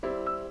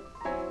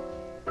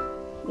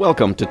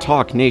Welcome to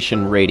Talk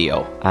Nation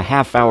Radio, a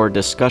half-hour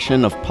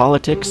discussion of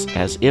politics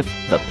as if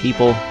the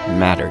people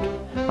mattered.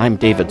 I'm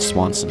David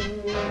Swanson.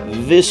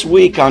 This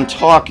week on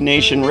Talk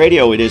Nation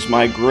Radio, it is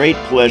my great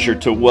pleasure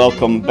to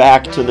welcome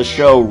back to the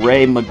show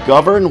Ray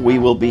McGovern. We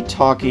will be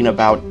talking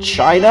about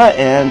China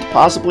and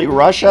possibly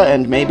Russia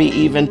and maybe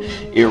even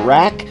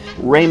Iraq.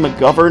 Ray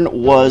McGovern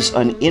was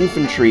an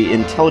infantry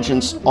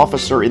intelligence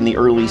officer in the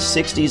early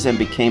 60s and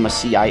became a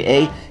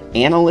CIA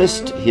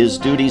analyst. His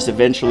duties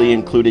eventually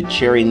included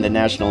chairing the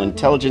National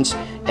Intelligence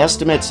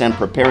Estimates and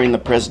preparing the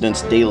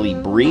president's daily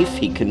brief.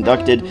 He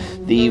conducted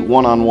the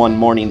one-on-one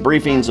morning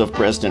briefings of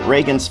President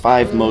Reagan's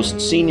 5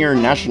 most senior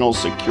national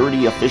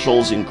security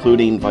officials,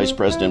 including Vice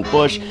President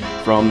Bush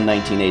from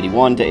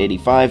 1981 to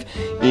 85.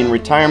 In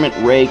retirement,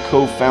 Ray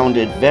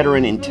co-founded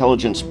Veteran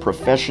Intelligence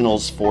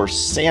Professionals for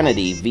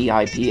Sanity,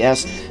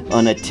 VIPS,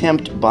 an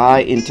attempt by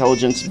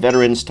intelligence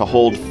veterans to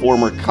hold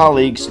former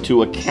colleagues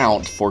to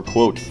account for,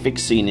 quote,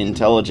 fixing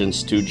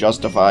intelligence to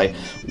justify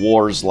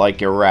wars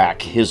like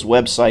Iraq. His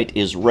website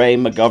is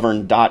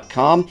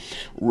raymcgovern.com.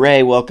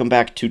 Ray, welcome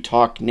back to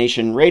Talk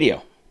Nation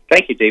Radio.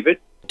 Thank you, David.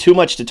 Too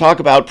much to talk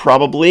about,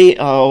 probably.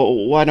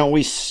 Why don't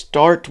we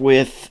start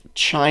with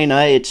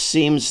China? It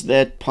seems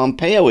that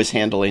Pompeo is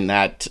handling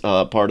that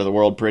part of the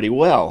world pretty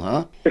well,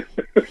 huh?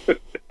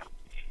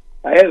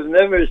 I've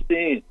never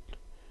seen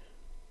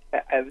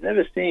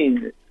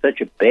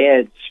such a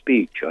bad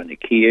speech on a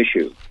key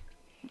issue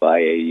by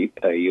a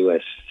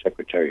U.S.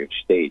 Secretary of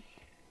State.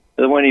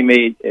 The one he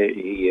made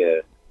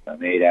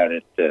out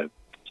at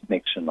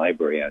Nixon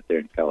Library out there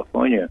in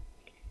California.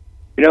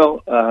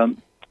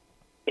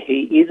 He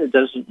either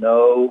doesn't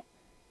know,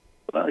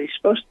 well, he's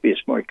supposed to be a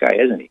smart guy,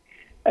 isn't he?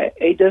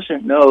 He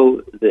doesn't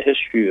know the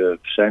history of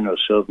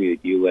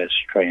Sino-Soviet-U.S.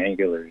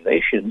 triangular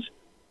relations,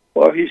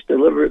 or he's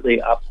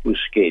deliberately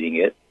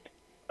obfuscating it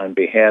on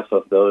behalf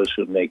of those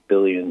who make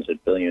billions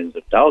and billions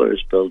of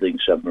dollars building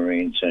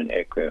submarines and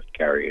aircraft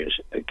carriers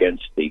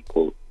against the,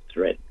 quote,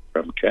 threat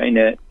from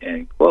China,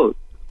 end quote.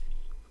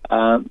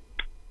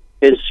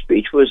 His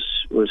speech was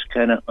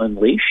kind of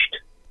unleashed.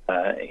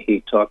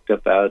 He talked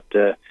about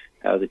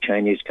how the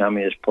Chinese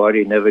Communist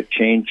Party never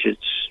changed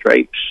its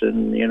stripes,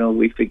 and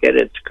we forget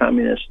it's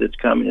communist, it's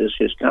communist,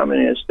 it's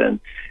communist, and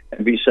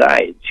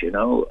besides,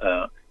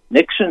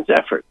 Nixon's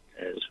effort,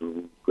 as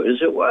good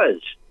as it was,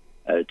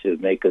 to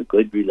make a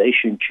good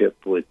relationship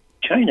with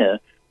China,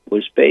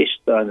 was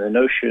based on the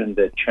notion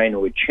that China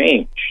would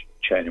change,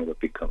 China would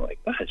become like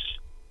us.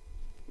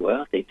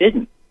 Well, they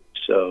didn't.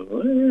 So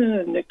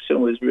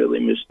Nixon was really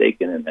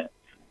mistaken in that.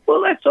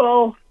 Well, that's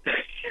all.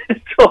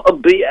 It's all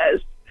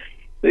BS.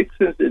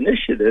 Nixon's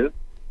initiative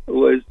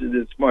was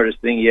the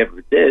smartest thing he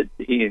ever did.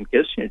 He and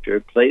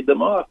Kissinger played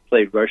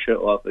Russia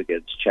off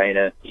against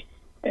China.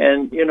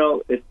 And,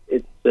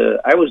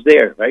 I was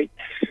there, right?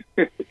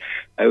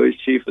 I was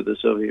chief of the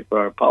Soviet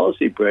Foreign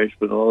Policy Branch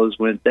when all this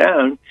went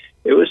down.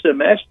 It was a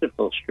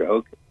masterful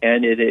stroke,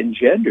 and it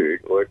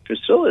engendered or it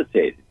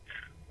facilitated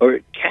or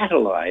it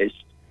catalyzed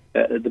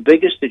the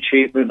biggest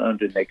achievement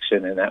under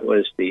Nixon, and that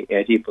was the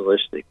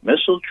Anti-Ballistic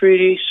Missile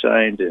Treaty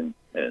signed in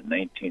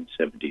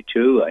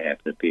 1972. I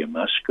happened to be in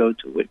Moscow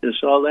to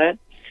witness all that.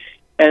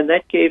 And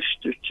that gave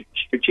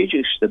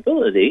strategic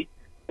stability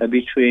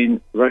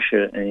between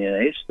Russia and the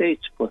United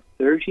States for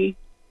 30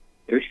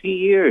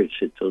 years,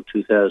 until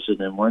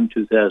 2001,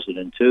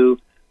 2002,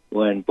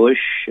 when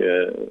Bush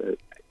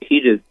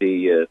heeded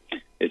the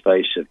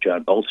advice of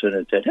John Bolton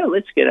and said,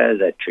 let's get out of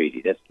that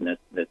treaty. That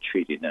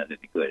treaty not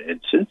any good.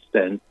 And since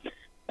then,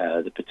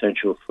 the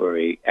potential for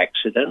a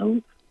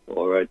accidental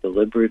or a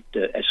deliberate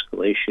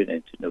escalation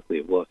into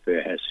nuclear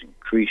warfare has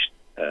increased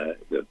a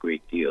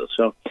great deal.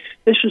 So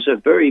this was a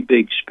very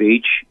big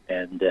speech,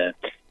 and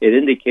it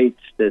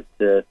indicates that,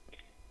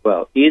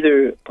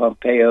 either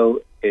Pompeo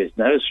is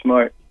not as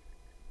smart,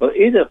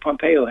 either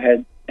Pompeo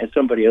had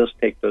somebody else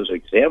take those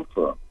exams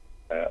for him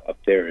up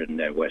there in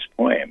West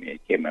Point. I mean, he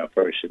came out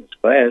first in his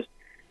class.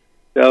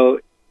 So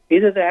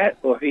either that,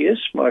 or he is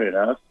smart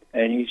enough,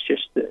 and he's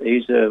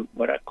a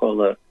what I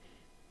call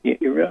you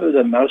remember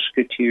the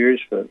Mouseketeers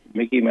for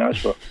Mickey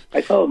Mouse? Well,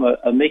 I call him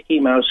a Mickey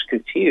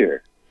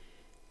Mouseketeer.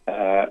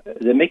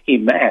 The Mickey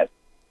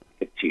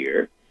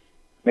Matt-keteer.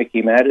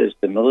 Mickey Matt is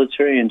the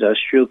military,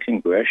 industrial,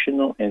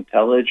 congressional,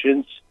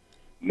 intelligence,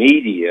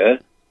 media,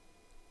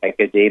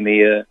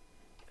 academia,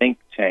 think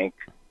tank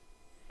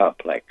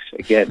complex.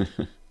 Again,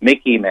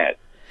 Mickey Matt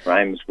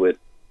rhymes with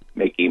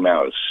Mickey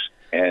Mouse.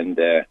 And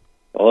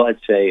all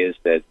I'd say is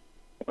that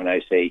when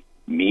I say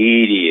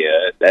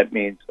media, that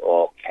means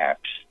all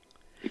caps.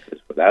 Because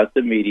without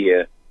the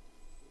media,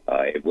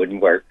 it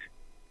wouldn't work.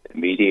 The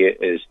media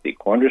is the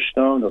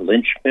cornerstone, the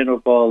linchpin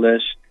of all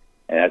this.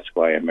 And that's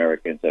why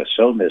Americans are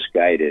so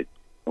misguided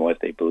in what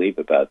they believe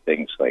about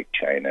things like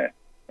China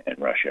and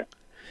Russia.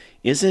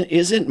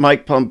 Isn't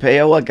Mike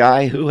Pompeo a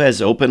guy who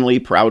has openly,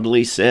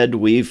 proudly said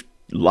we've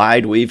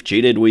lied, we've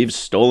cheated, we've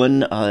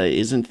stolen?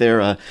 Isn't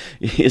there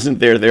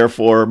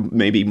therefore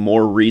maybe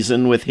more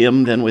reason with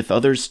him than with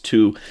others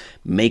to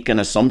make an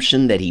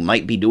assumption that he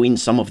might be doing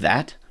some of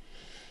that?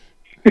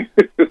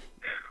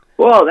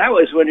 Well, that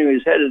was when he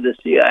was head of the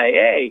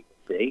CIA.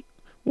 See,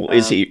 Well,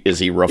 is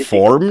he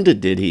reformed?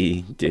 Did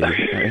he?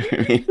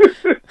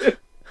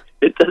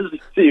 It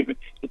doesn't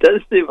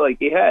seem like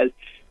he has.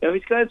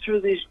 He's gone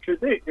through these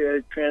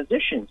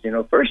transitions.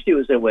 First he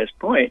was at West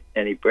Point,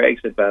 and he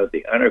brags about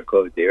the honor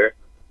code there.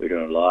 We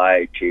don't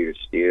lie, cheat, or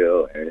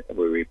steal, and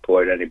we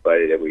report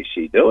anybody that we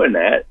see doing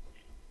that.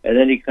 And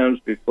then he comes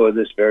before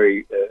this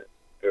very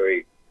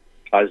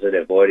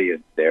positive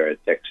audience there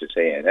at Texas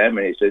A&M,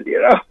 and he said,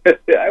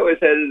 I was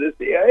head of the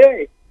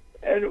CIA,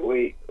 and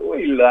we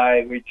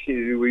lied, we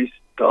cheated, we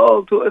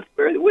stole to a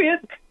third. We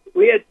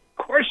had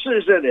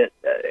courses in it.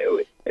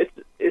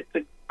 It's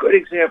a good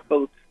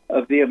example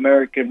of the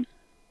American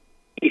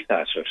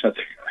ethos or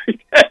something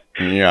like that.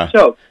 Yeah.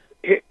 So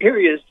here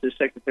he is, the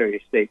Secretary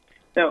of State.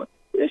 Now,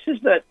 this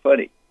is not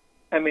funny.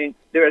 I mean,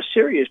 there are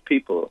serious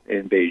people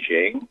in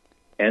Beijing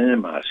and in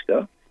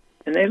Moscow,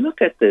 and they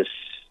look at this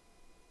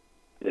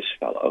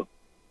fellow,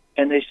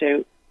 and they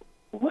say,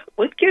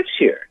 "What gives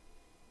here?"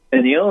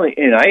 And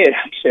I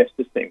asked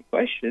the same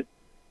question.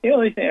 The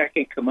only thing I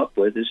can come up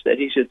with is that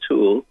he's a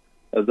tool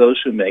of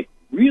those who make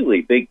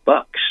really big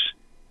bucks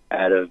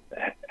out of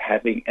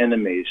having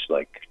enemies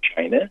like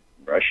China,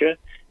 Russia.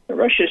 And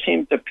Russia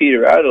seems to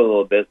peter out a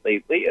little bit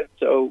lately, and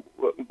so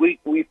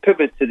we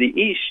pivot to the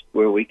east,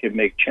 where we can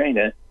make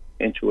China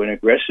into an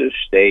aggressive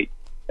state,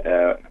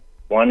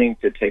 wanting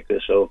to take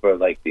us over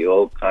like the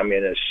old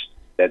communists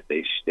that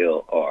they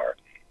still are.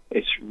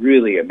 It's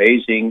really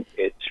amazing.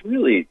 It's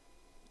really,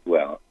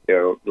 well,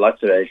 there are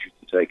lots of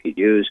adjectives I could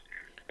use.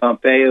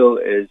 Pompeo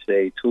is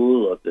a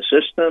tool of the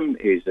system.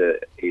 He's a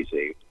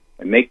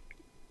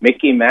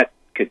Mickey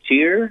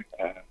Matketeer,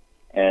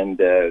 and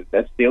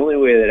that's the only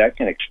way that I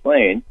can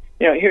explain.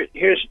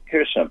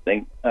 Here's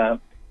something.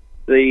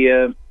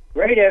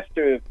 Right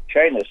after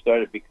China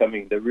started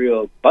becoming the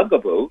real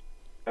bugaboo,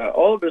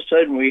 all of a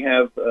sudden we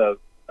have a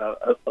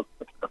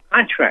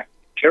contract,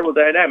 General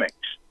Dynamics,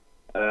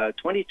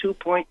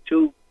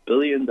 $22.2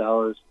 billion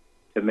to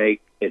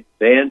make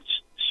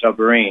advanced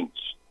submarines,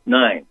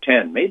 9,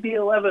 10, maybe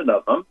 11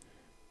 of them,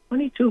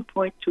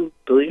 $22.2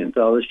 billion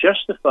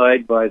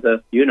justified by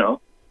the,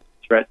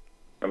 threat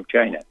from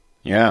China.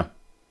 Yeah.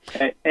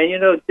 And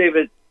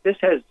David, this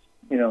has,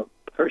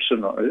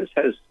 this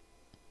has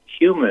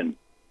human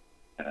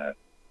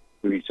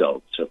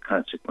results or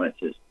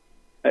consequences.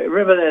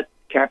 Remember that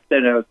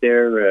captain out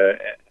there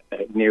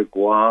near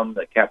Guam,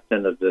 the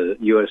captain of the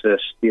USS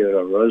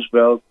Theodore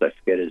Roosevelt? I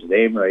forget his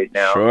name right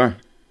now. Sure.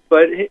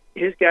 But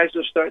his guys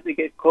were starting to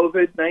get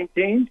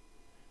COVID-19,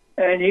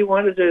 and he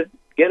wanted to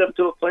get them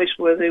to a place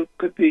where they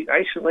could be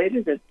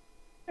isolated.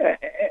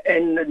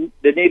 And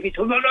the Navy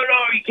told him,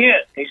 no, you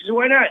can't. He says,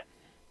 why not?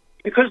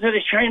 Because of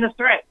the China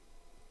threat.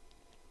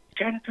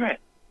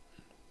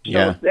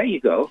 Yeah. So there you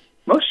go.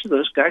 Most of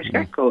those guys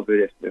got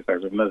COVID, if I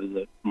remember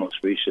the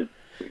most recent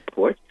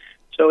report.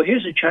 So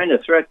here's a China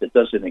threat that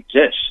doesn't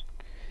exist.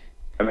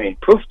 I mean,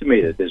 prove to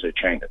me that there's a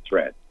China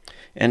threat.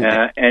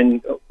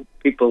 And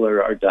people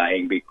are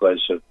dying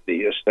because of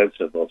the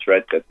ostensible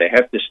threat that they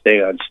have to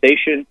stay on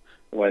station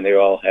when they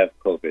all have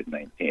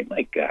COVID-19.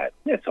 My God,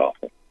 that's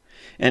awful.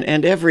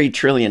 And every $1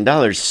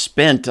 trillion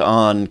spent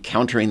on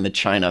countering the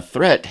China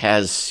threat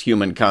has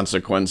human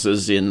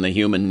consequences in the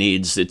human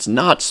needs it's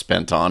not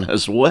spent on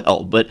as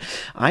well. But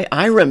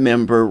I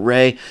remember,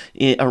 Ray,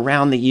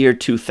 around the year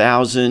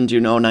 2000,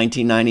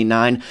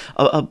 1999,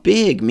 a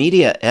big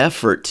media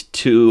effort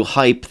to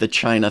hype the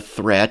China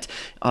threat.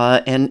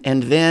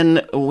 And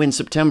then when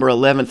September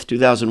 11th,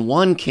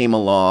 2001 came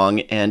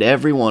along and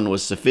everyone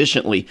was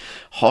sufficiently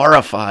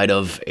horrified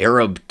of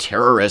Arab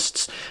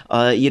terrorists,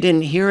 you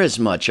didn't hear as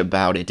much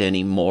about it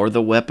anymore.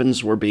 The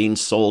weapons were being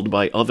sold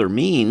by other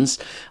means.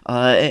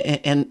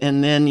 And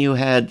then you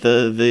had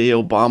the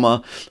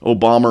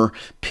Obama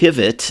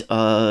pivot,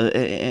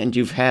 and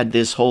you've had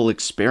this whole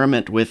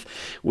experiment with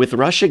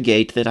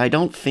Russiagate that I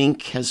don't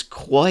think has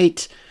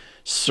quite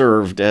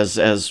served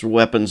as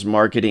weapons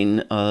marketing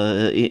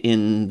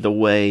in the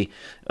way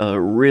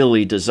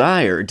really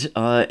desired.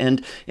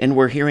 And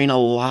we're hearing a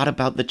lot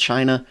about the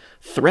China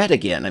threat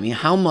again. I mean,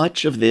 how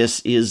much of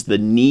this is the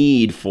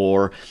need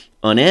for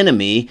an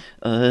enemy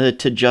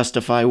to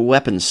justify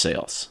weapons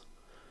sales?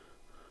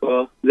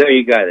 Well, there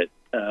you got it.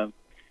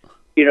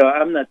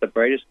 I'm not the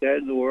brightest guy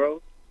in the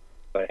world,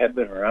 but I have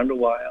been around a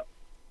while,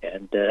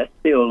 and that's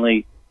the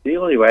only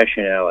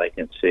rationale I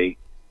can see.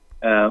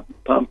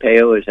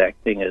 Pompeo is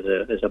acting as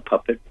a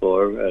puppet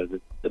for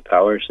the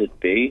powers that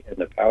be, and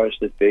the powers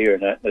that be are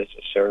not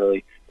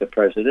necessarily the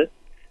president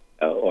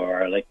or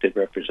our elected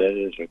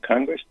representatives or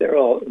Congress. They're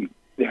all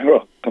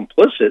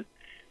complicit,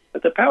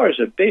 but the powers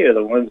that be are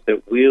the ones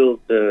that wield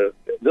the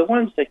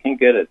ones that can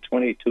get a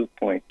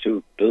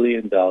 $22.2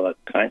 billion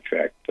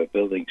contract for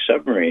building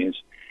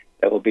submarines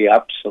that will be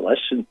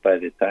obsolescent by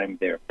the time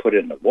they're put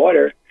in the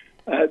water.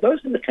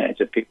 Those are the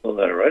kinds of people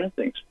that are running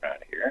things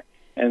around here.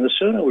 And the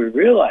sooner we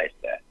realize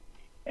that,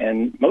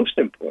 and most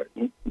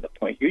important, the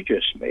point you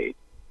just made,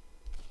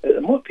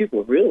 the more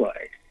people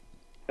realize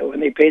that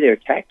when they pay their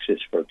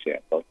taxes, for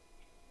example,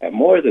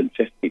 more than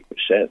 50%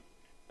 of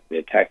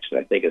their taxes,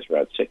 I think it's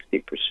around 60%,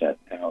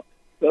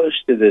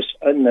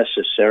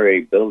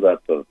 unnecessary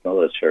buildup of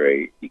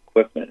military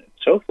equipment and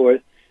so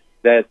forth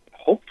that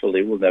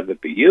hopefully will never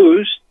be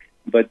used,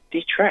 but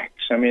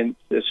detracts. I mean,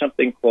 there's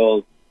something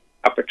called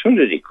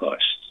opportunity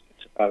costs.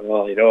 It's about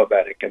all I know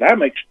about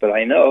economics, but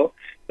I know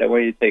that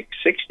when you take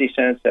 60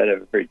 cents out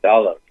of every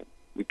dollar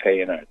we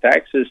pay in our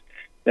taxes,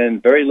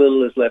 then very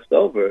little is left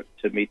over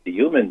to meet the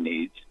human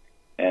needs.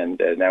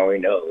 And now we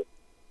know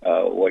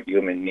what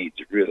human needs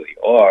really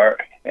are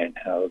and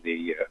how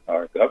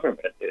our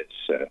government is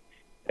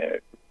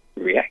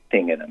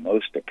reacting in a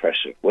most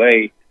oppressive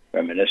way,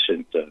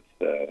 reminiscent of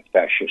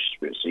fascist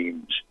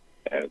regimes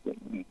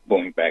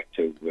going back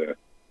to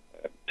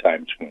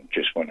times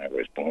when I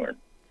was born.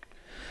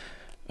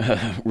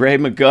 Ray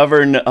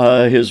McGovern,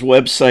 his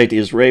website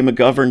is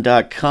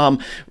raymcgovern.com.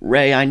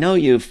 Ray, I know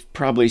you've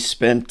probably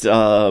spent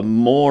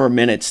more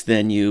minutes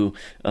than you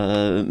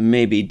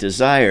maybe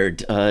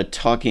desired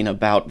talking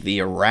about the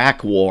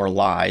Iraq War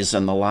lies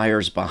and the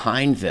liars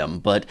behind them,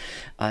 but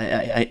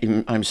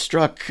I'm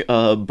struck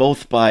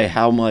both by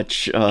how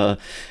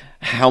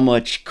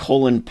much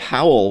Colin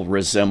Powell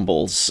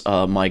resembles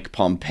Mike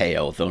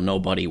Pompeo, though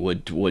nobody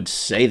would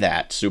say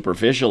that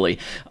superficially,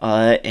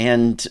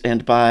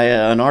 and by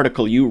an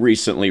article you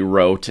recently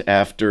wrote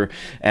after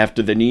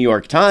the New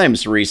York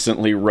Times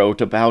recently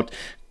wrote about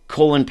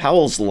Colin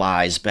Powell's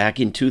lies back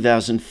in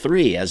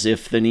 2003, as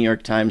if the New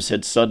York Times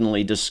had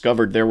suddenly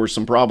discovered there were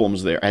some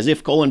problems there, as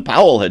if Colin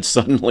Powell had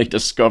suddenly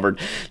discovered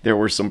there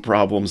were some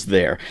problems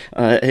there.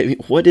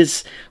 What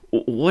is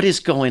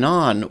going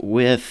on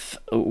with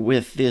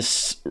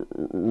this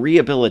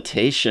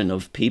rehabilitation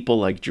of people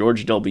like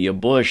George W.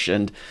 Bush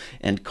and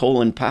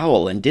Colin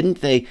Powell? And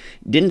didn't they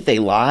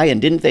lie, and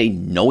didn't they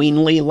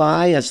knowingly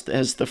lie, as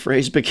the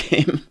phrase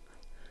became?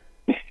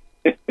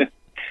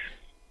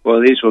 Well,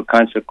 these were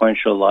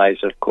consequential lies,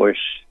 of course,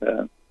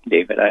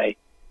 David. I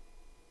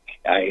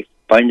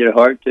find it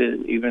hard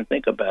to even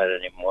think about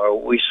it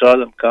anymore. We saw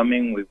them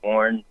coming, we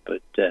warned,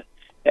 but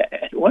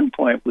at one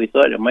point we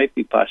thought it might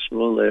be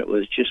possible that it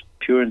was just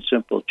pure and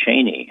simple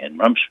Cheney and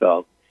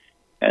Rumsfeld,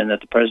 and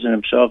that the president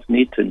himself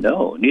needed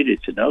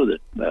to know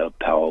that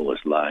Powell was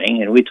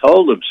lying, and we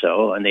told him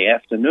so on the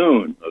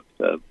afternoon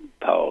of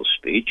Powell's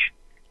speech,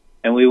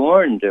 and we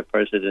warned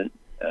President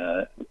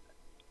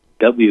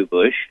W.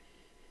 Bush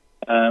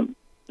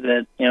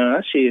that,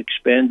 unless he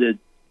expanded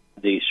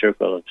the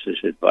circle of his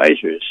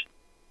advisors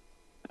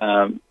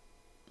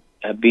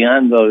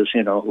beyond those,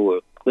 who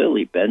were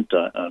clearly bent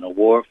on a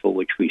war for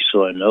which we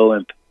saw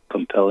no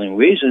compelling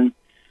reason,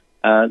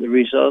 the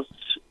results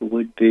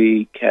would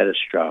be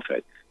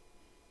catastrophic.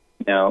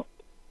 Now,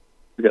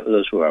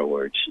 those were our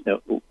words.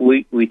 Now,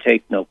 we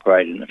take no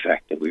pride in the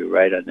fact that we were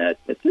right on that.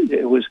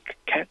 It was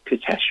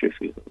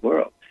catastrophe for the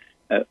world,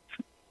 for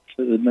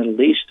the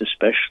Middle East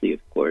especially,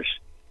 of course.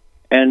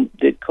 And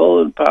did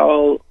Colin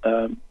Powell,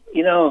 I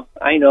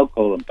know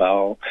Colin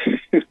Powell.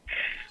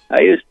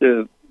 I used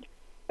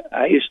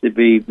to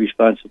be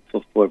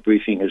responsible for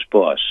briefing his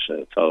boss,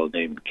 a fellow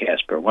named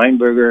Caspar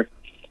Weinberger,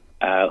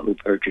 who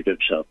perjured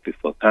himself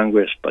before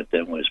Congress, but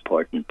then was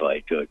pardoned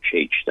by George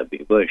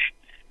H.W. Bush.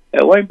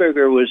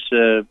 Weinberger was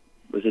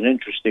an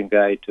interesting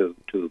guy to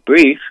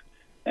brief,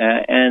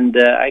 and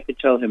I could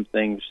tell him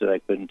things that I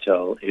couldn't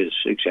tell his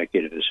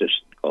executive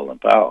assistant, Colin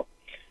Powell.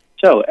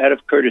 So, out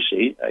of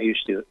courtesy, I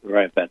used to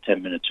arrive about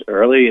 10 minutes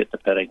early at the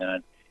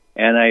Pentagon,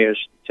 and I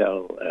used to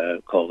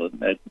tell Colin,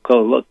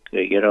 look,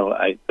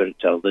 I couldn't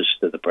tell this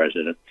to the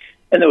president.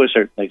 And there were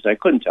certain things I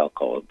couldn't tell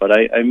Colin, but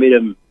I made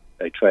him,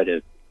 I try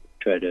to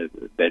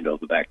bend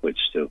over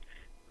backwards to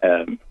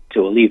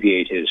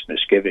alleviate his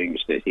misgivings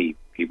that he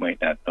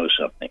might not know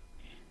something.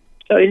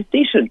 So he's a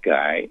decent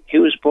guy. He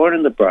was born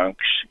in the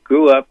Bronx,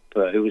 grew up,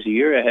 he was a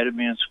year ahead of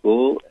me in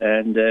school,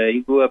 and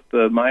he grew up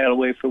a mile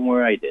away from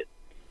where I did.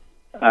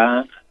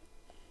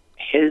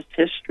 His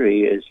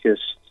history is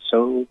just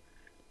so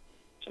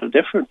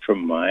different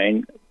from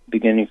mine,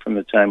 beginning from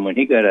the time when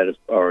he got out of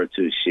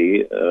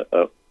ROTC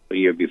a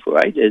year before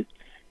I did,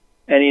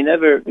 and he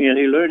never, he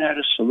learned how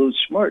to salute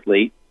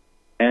smartly,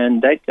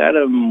 and that got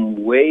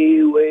him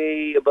way,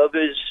 way above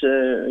it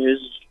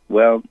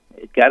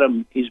got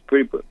him. He's a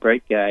pretty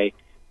bright guy.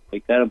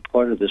 It got him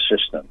part of the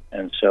system,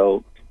 and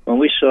so when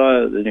we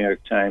saw the New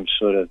York Times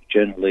sort of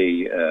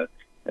gently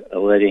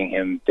letting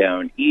him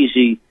down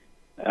easy.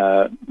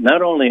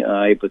 Not only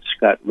I, but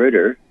Scott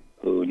Ritter,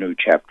 who knew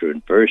chapter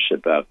and verse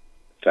about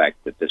the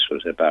fact that this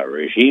was about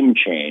regime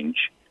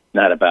change,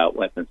 not about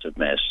weapons of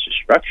mass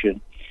destruction,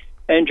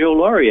 and Joe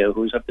Lauria,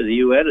 who was up at the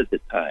UN at the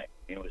time.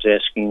 He was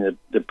asking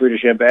the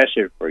British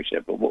ambassador, for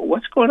example,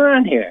 what's going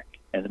on here?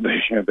 And the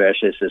British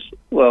ambassador says,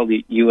 well,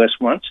 the U.S.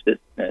 wants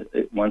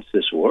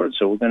this war, and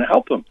so we're going to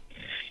help them.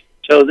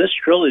 So this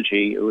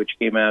trilogy, which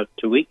came out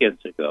 2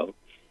 weekends ago,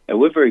 and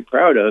we're very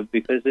proud of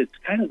because it's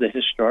kind of the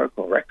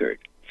historical record.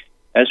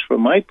 As for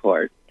my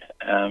part,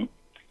 I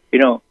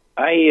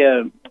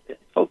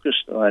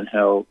focused on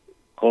how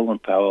Colin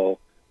Powell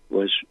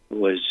was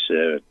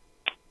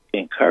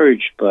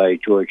encouraged by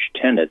George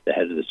Tenet, the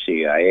head of the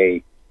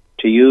CIA,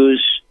 to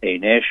use a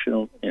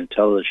national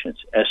intelligence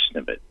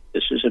estimate.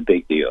 This is a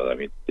big deal. I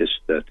mean,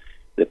 the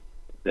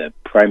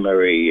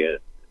the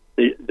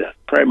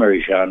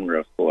primary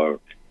genre for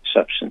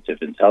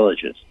substantive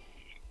intelligence.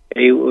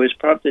 He was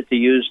prompted to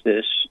use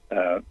this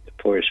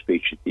for a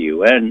speech at the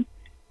UN,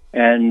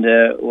 and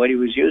what he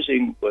was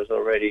using was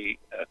already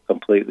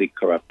completely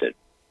corrupted.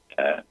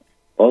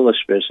 All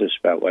this business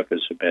about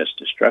weapons of mass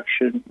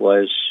destruction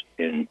was,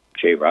 in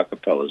J.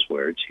 Rockefeller's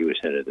words, he was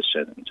head of the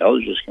Senate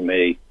Intelligence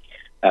Committee,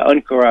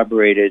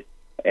 uncorroborated,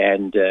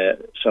 and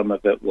some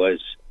of it was,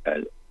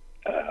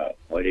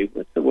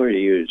 what's the word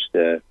he used?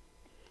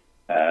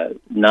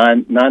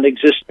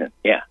 Non-existent.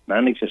 Yeah,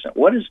 non-existent.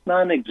 What does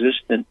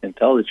non-existent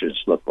intelligence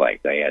look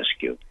like, I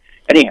ask you?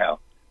 Anyhow,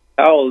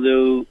 Powell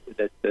knew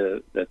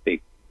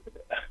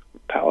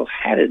Powell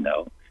had to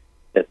know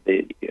that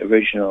the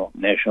original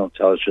national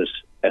intelligence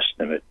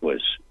estimate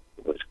was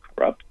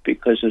corrupt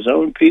because his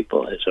own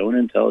people, his own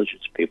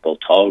intelligence people,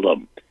 told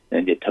him,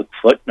 and they took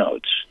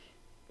footnotes,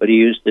 but he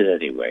used it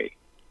anyway.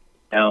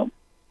 Now,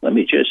 let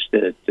me just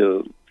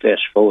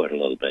fast forward a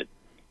little bit.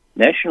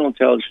 National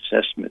intelligence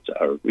estimates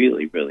are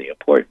really, really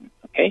important,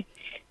 okay?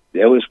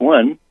 There was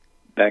one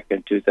back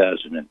in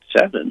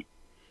 2007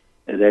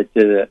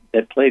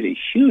 that played a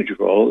huge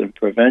role in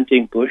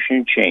preventing Bush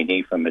and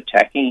Cheney from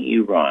attacking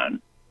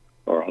Iran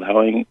or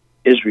allowing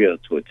Israel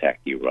to attack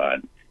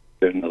Iran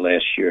during the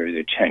last year of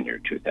their tenure,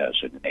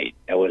 2008.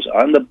 That was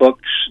on the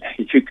books.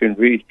 You can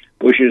read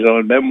Bush's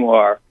own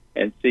memoir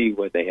and see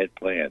what they had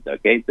planned,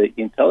 okay? The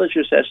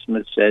intelligence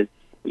estimate said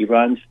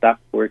Iran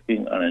stopped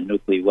working on a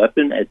nuclear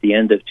weapon at the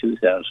end of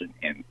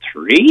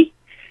 2003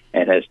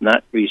 and has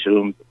not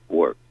resumed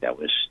work. That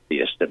was,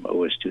 the estimate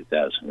was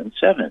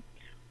 2007.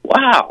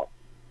 Wow.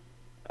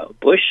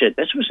 Bush said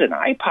this was an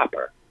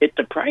eye-popper. It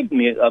deprived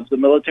me of the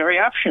military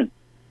option.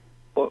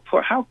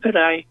 For how could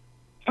I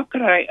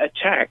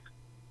attack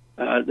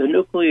the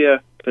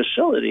nuclear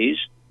facilities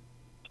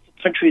of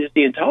a country that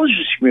the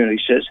intelligence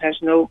community says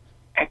has no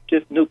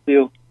active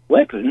nuclear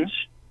weapons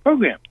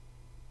program?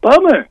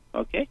 Bummer,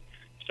 okay?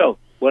 So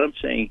what I'm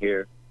saying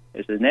here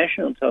is the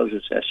national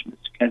intelligence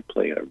estimates can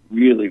play a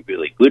really,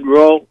 really good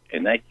role.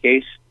 In that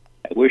case,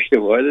 I wish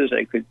there were others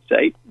I could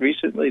cite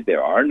recently.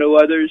 There are no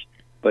others,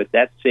 but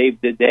that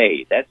saved the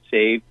day. That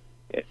saved,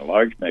 in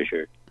large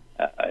measure,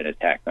 an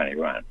attack on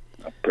Iran,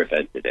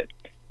 prevented it.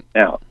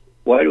 Now,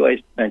 why do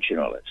I mention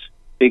all this?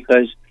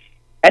 Because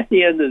at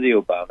the end of the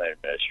Obama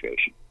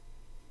administration,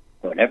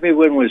 when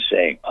everyone was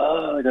saying,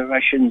 oh, the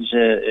Russians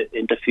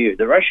interfered,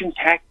 the Russians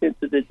hacked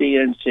into the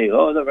DNC,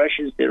 oh, the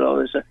Russians did all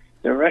this,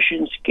 the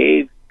Russians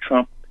gave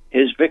Trump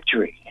his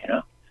victory, you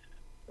know.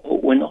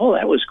 When all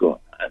that was going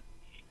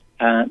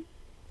on,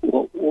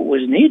 what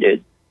was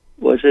needed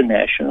was a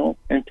national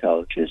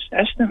intelligence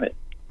estimate.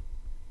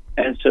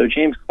 And so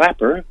James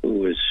Clapper, who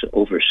was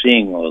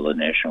overseeing all the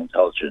national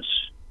intelligence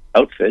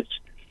outfits,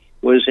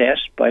 was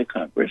asked by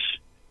Congress,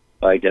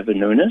 by Devin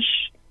Nunes,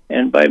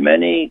 and by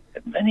many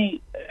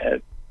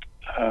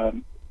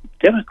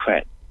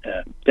Democratic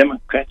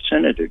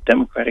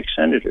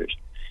senators,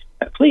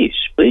 please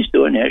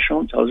do a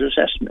national intelligence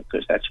estimate,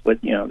 because that's what,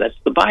 that's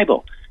the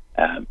Bible.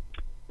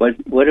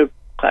 What did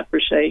Clapper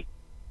say?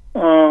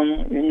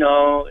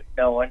 No,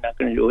 we're not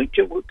going to do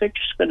it. We're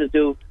just going to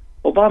do.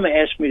 Obama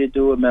asked me to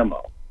do a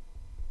memo,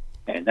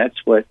 and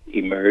that's what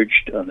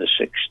emerged on the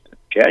 6th of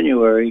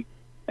January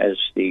as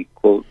the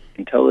quote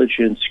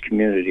intelligence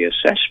community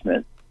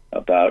assessment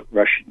about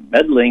Russian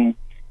meddling.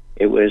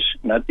 It was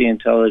not the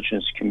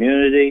intelligence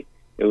community.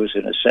 It was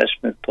an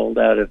assessment pulled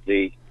out of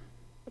the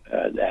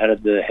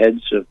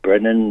heads of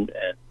Brennan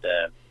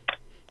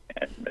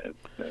and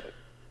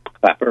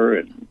Clapper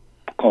and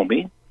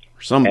Comey.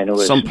 Some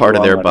part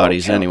of their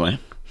bodies, anyway.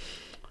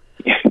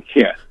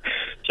 Yeah.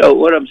 So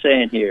what I'm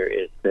saying here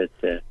is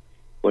that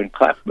when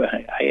Clapper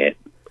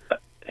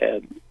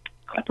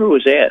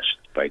was asked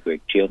by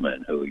Greg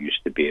Thielman, who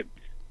used to be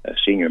a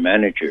senior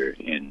manager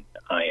in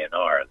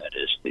INR, that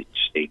is the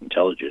State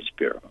Intelligence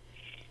Bureau,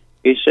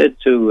 he said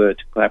to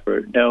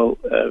Clapper, "No,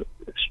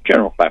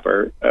 General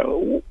Clapper,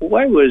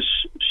 why was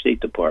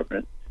State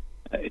Department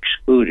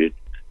excluded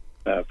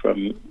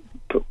from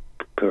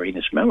preparing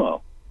this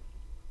memo?"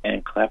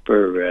 And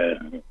Clapper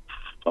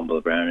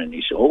fumbled around and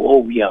he said,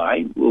 "Oh yeah,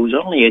 it was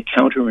only a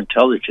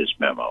counterintelligence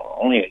memo,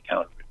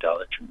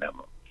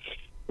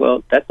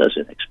 Well, that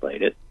doesn't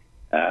explain it.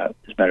 As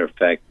a matter of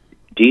fact,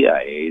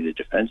 DIA, the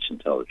Defense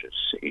Intelligence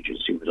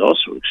Agency, was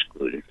also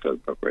excluded from the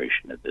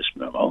preparation of this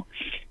memo.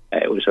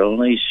 It was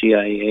only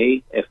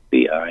CIA,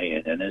 FBI,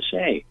 and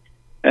NSA.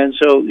 And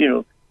so,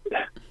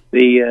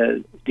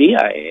 the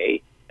DIA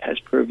has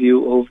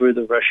purview over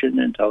the Russian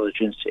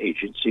intelligence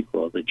agency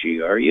called the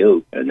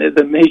GRU, and they're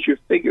the major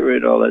figure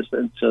in all this,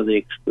 and so they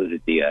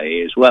excluded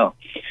DIA as well.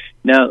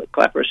 Now,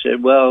 Clapper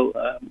said, well,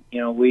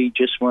 we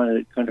just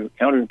wanted kind of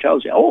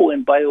counterintelligence. Oh,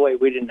 and by the way,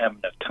 we didn't have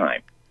enough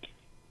time.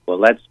 Well,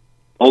 that's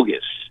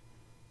bogus.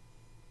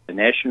 The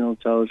National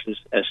Intelligence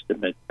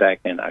Estimate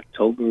back in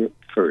October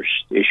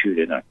 1st, issued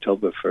in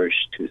October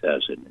 1st,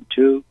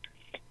 2002,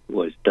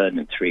 was done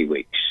in 3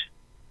 weeks.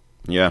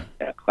 Yeah.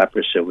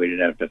 Clapper said we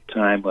didn't have enough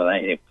time. Well, I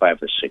think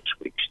 5 or 6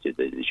 weeks to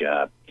do the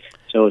job.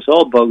 So it's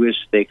all bogus.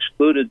 They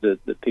excluded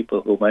the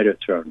people who might have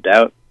thrown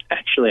doubt.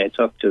 Actually, I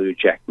talked to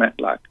Jack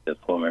Matlock, the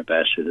former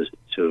ambassador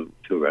to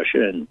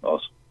Russia and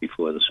also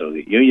before the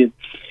Soviet Union.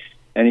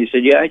 And he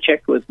said, yeah, I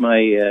checked with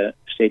my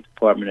State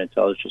Department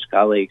intelligence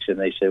colleagues, and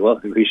they said, well,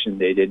 the reason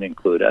they didn't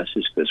include us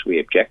is because we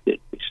objected.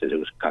 We said it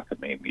was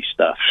cockamamie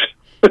stuff.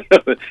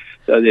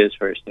 So there's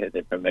first-hand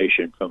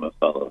information from a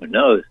fellow who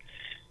knows.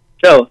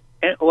 So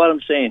and what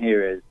I'm saying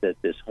here is that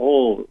this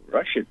whole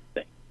Russian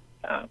thing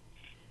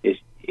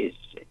is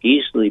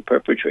easily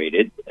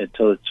perpetrated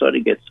until it sort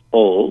of gets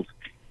old,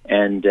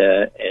 and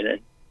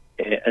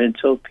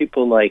until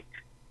people like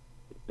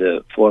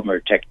the former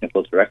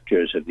technical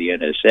directors of the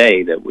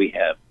NSA that we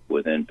have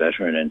within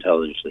Veteran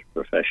Intelligence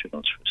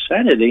Professionals for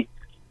Sanity,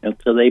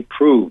 until they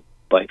prove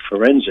by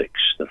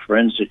the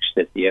forensics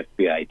that the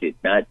FBI did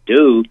not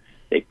do,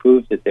 they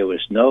proved that there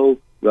was no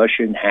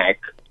Russian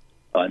hack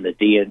on the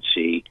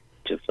DNC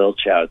to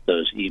filch out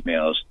those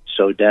emails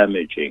so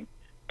damaging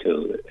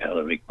to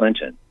Hillary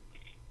Clinton.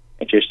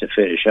 And just to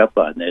finish up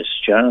on this,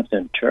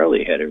 Jonathan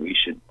Turley had a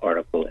recent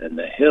article in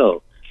The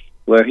Hill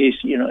where he's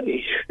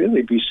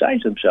really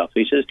besides himself.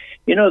 He says,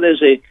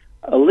 there's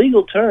a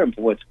legal term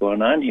for what's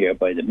going on here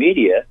by the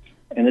media,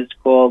 and it's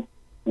called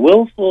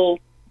willful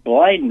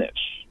blindness,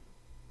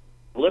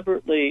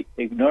 deliberately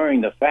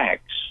ignoring the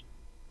facts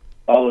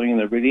following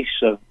the release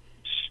of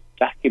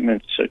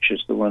documents such as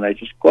the one I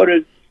just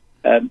quoted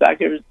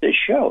back at this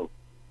show,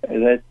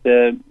 that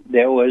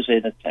there was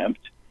an attempt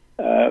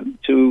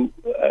to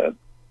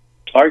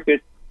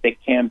target the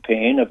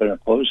campaign of an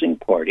opposing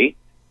party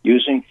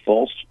using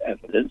false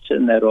evidence,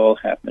 and that all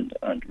happened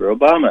under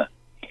Obama.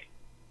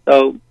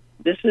 So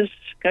this is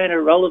kind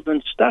of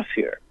relevant stuff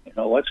here.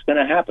 What's going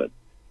to happen?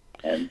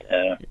 And,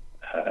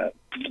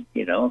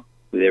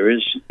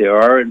 there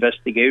are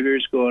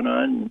investigators going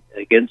on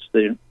against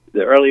the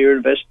earlier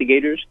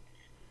investigators.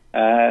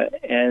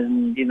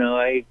 And,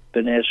 I've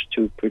been asked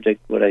to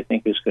predict what I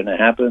think is going to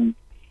happen.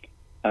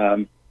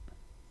 Well,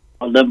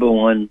 number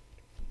one,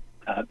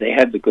 they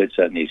have the goods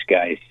on these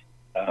guys.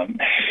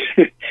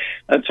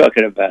 I'm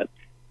talking about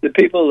the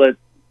people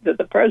that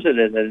the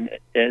president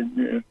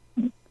and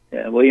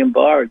William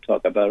Barr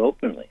talk about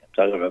openly. I'm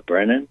talking about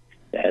Brennan,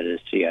 the head of the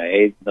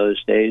CIA in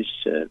those days,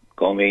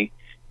 Comey,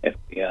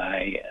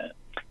 FBI,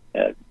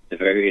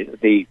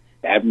 the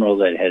admiral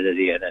that headed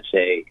the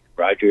NSA,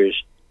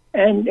 Rogers,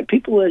 and the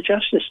people at the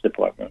Justice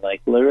Department,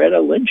 like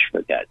Loretta Lynch,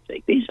 for God's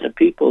sake. These are the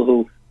people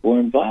who were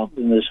involved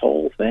in this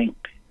whole thing,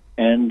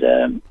 and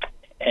they're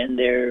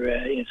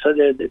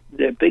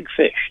big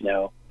fish.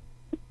 Now,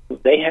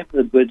 they have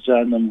the goods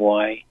on them.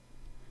 Why?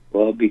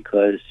 Well,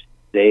 because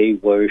they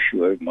were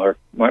sure. Mark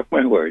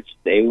my words.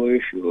 They were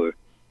sure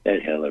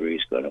that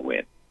Hillary's going to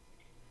win,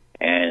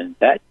 and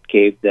that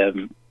gave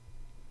them,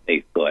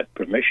 they thought,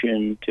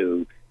 permission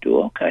to do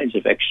all kinds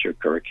of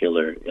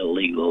extracurricular,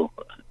 illegal,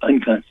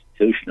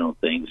 unconstitutional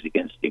things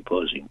against the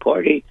opposing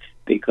party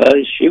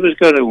because she was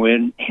going to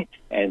win,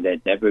 and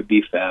they'd never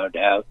be found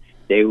out.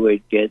 They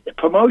would get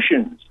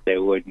promotions. They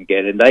wouldn't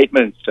get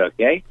indictments,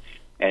 okay?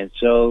 And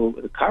so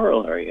the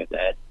corollary of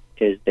that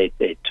is they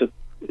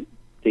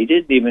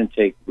didn't even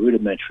take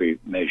rudimentary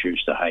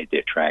measures to hide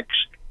their tracks.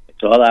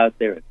 It's all out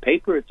there in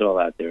paper. It's all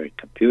out there in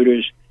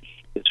computers.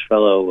 This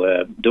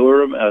fellow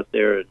Durham out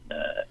there in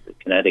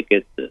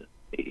Connecticut,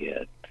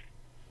 the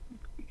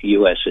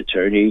U.S.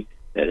 attorney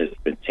that has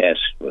been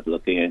tasked with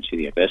looking into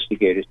the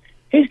investigators,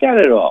 he's got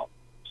it all.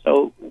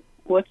 So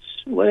what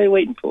are they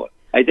waiting for?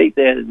 I think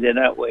they're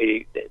not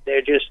waiting.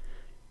 They're just,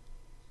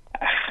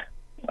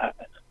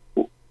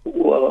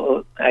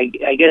 well, I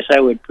guess I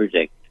would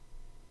predict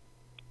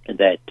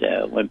that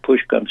when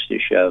push comes to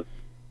shove,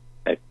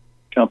 that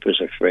Trump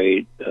is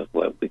afraid of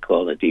what we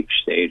call the deep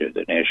state or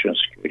the national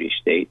security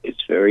state.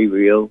 It's very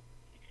real.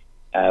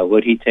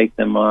 Would he take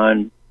them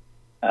on?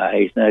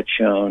 He's not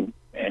shown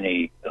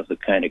any of the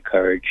kind of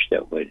courage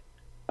that would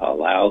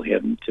allow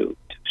him to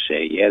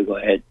say, yeah, go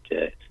ahead,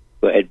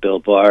 Bill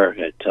Barr,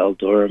 tell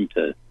Durham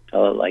to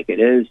tell it like it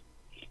is.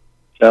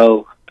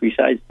 So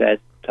besides that,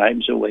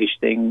 times are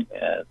wasting.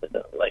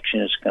 The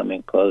election is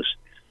coming close.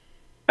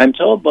 I'm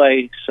told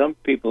by some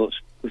people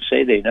who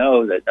say they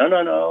know that,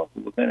 no,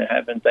 we're going to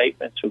have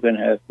indictments. We're going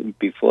to have them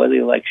before the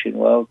election.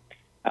 Well,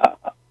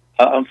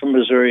 I'm from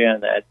Missouri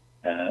on that.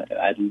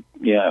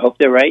 I hope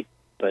they're right,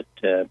 but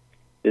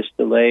this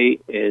delay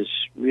is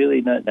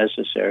really not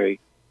necessary,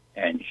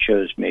 and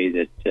shows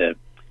me that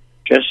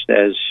just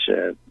as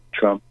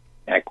Trump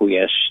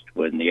acquiesced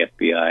when the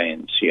FBI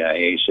and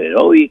CIA said,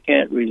 you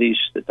can't release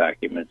the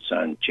documents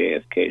on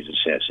JFK's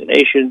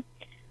assassination,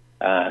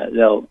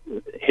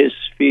 his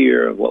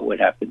fear of what would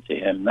happen to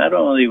him, not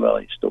only while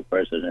he's still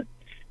president,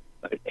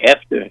 but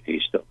after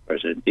he's still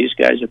president. These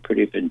guys are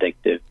pretty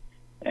vindictive,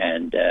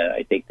 and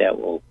I think that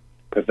will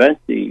prevent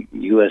the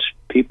U.S.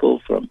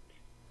 people from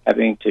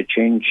having to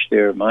change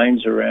their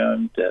minds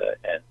around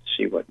and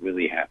see what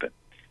really happened.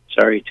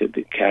 Sorry to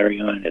carry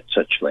on at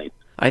such length.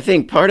 I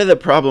think part of the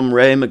problem,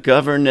 Ray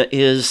McGovern,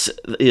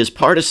 is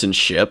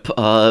partisanship.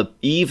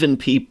 Even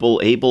people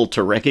able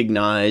to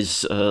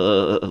recognize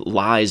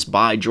lies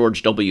by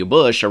George W.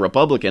 Bush, a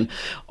Republican,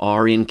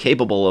 are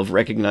incapable of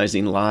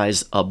recognizing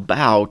lies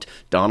about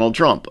Donald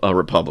Trump, a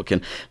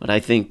Republican. But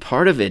I think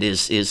part of it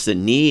is the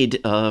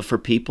need for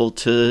people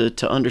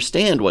to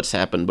understand what's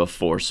happened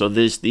before. So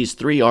there's these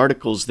 3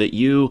 articles that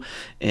you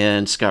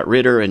and Scott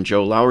Ritter and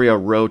Joe Lauria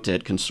wrote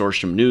at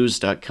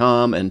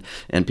consortiumnews.com,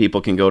 and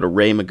people can go to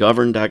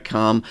raymcgovern.com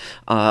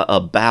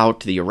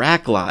about the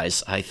Iraq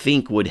lies, I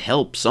think would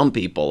help some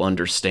people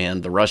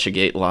understand the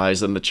Russiagate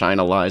lies and the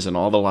China lies and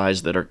all the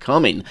lies that are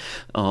coming.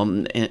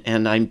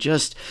 And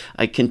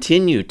I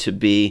continue to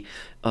be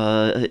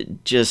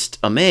just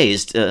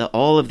amazed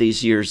all of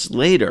these years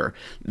later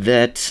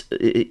that,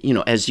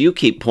 as you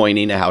keep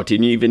pointing out,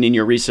 and even in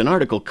your recent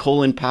article,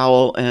 Colin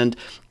Powell and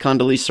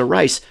Condoleezza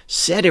Rice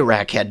said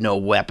Iraq had no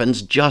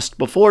weapons just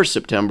before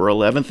September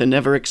 11th and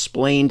never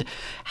explained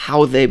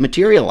how they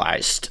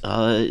materialized.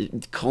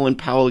 Colin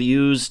Powell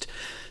used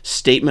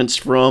statements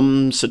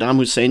from Saddam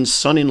Hussein's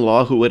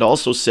son-in-law, who had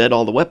also said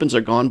all the weapons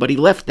are gone, but he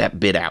left that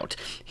bit out.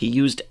 He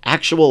used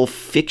actual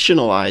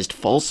fictionalized,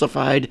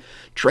 falsified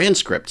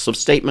transcripts of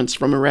statements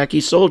from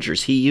Iraqi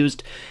soldiers. He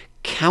used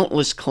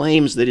countless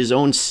claims that his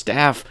own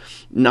staff,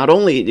 not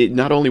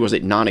only was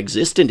it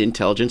non-existent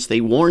intelligence,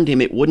 they warned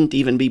him it wouldn't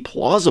even be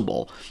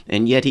plausible,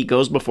 and yet he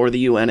goes before the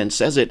UN and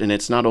says it, and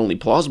it's not only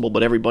plausible,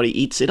 but everybody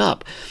eats it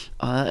up.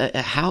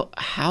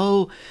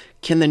 How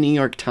can the New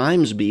York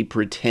Times be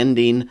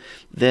pretending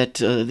that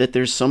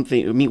there's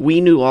something? I mean,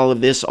 we knew all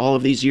of this all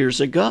of these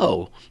years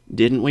ago,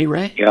 didn't we,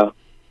 Ray? Yeah.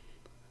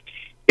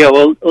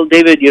 Well,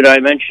 David, I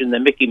mentioned the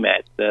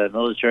MICIMAT, the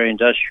Military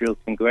Industrial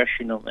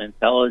Congressional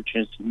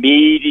Intelligence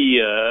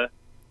Media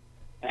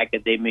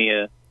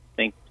Academia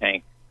Think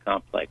Tank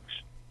Complex.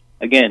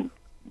 Again,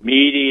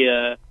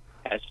 media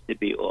has to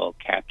be all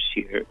caps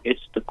here.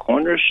 It's the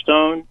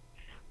cornerstone.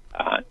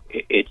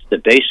 It's the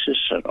basis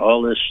on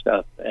all this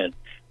stuff. And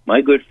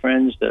my good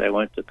friends that I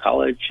went to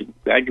college and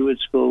graduate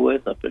school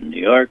with up in New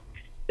York,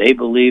 they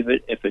believe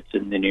it if it's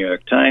in the New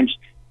York Times.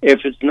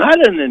 If it's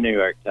not in the New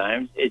York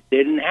Times, it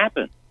didn't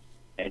happen.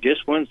 And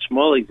just one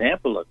small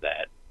example of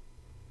that,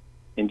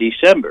 in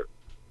December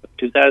of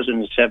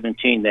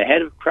 2017, the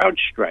head of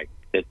CrowdStrike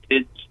that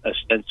did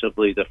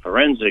ostensibly the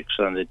forensics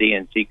on the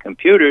DNC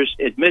computers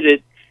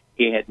admitted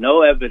he had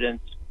no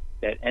evidence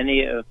that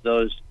any of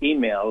those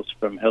emails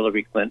from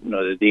Hillary Clinton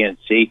or the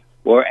DNC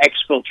were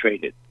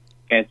exfiltrated.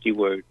 Fancy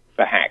word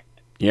for hacked.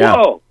 Yeah.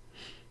 Whoa.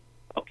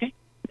 Okay.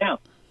 Now,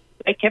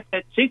 they kept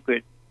that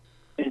secret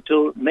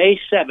until May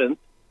 7th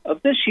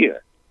of this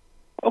year.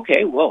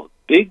 Okay, well,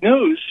 big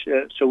news.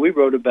 So we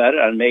wrote about it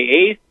on May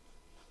 8th.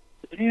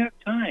 The New York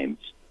Times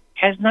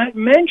has not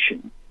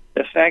mentioned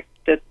the fact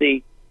that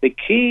the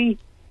key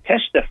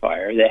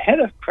testifier, the head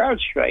of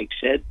CrowdStrike,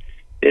 said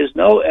there's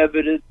no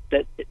evidence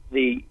that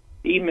the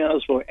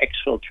emails were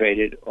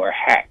exfiltrated or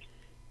hacked.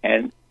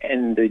 And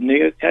the New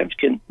York Times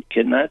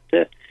cannot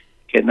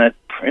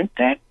print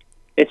that.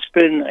 It's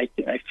been, I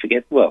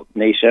forget,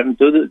 May 7th,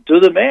 do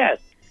the math.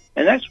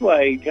 And that's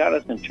why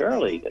Jonathan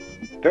Turley, a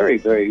very,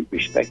 very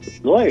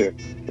respected lawyer,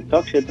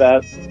 talks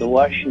about the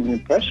Washington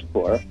Press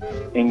Corps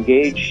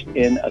engaged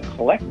in a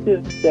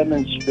collective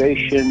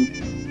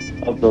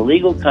demonstration of the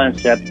legal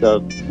concept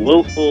of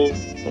willful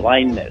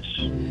blindness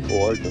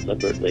or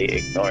deliberately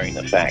ignoring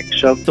the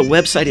facts. So the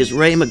website is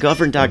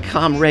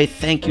raymcgovern.com. Ray,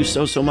 thank you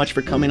so much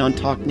for coming on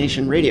Talk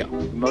Nation Radio.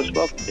 You're most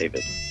welcome,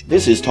 David.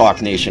 This is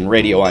Talk Nation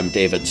Radio. I'm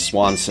David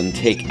Swanson.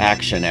 Take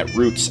action at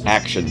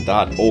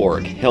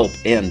rootsaction.org. Help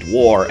end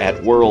war at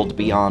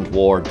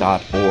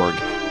worldbeyondwar.org.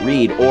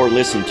 Read or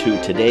listen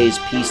to today's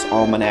Peace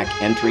Almanac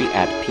entry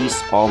at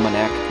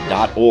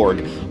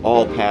peacealmanac.org.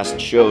 All past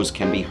shows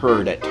can be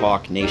heard at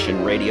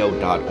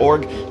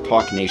talknationradio.org.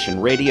 Talk Nation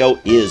Radio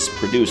is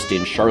produced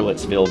in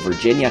Charlottesville,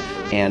 Virginia,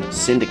 and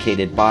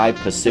syndicated by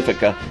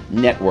Pacifica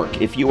Network.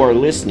 If you are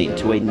listening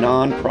to a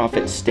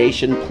nonprofit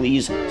station,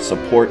 please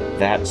support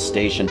that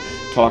station.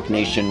 Talk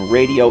Nation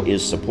Radio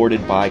is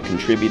supported by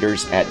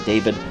contributors at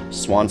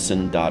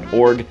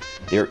davidswanson.org.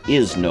 There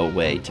is no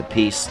way to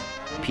peace.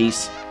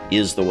 Peace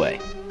is the way.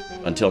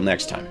 Until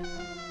next time.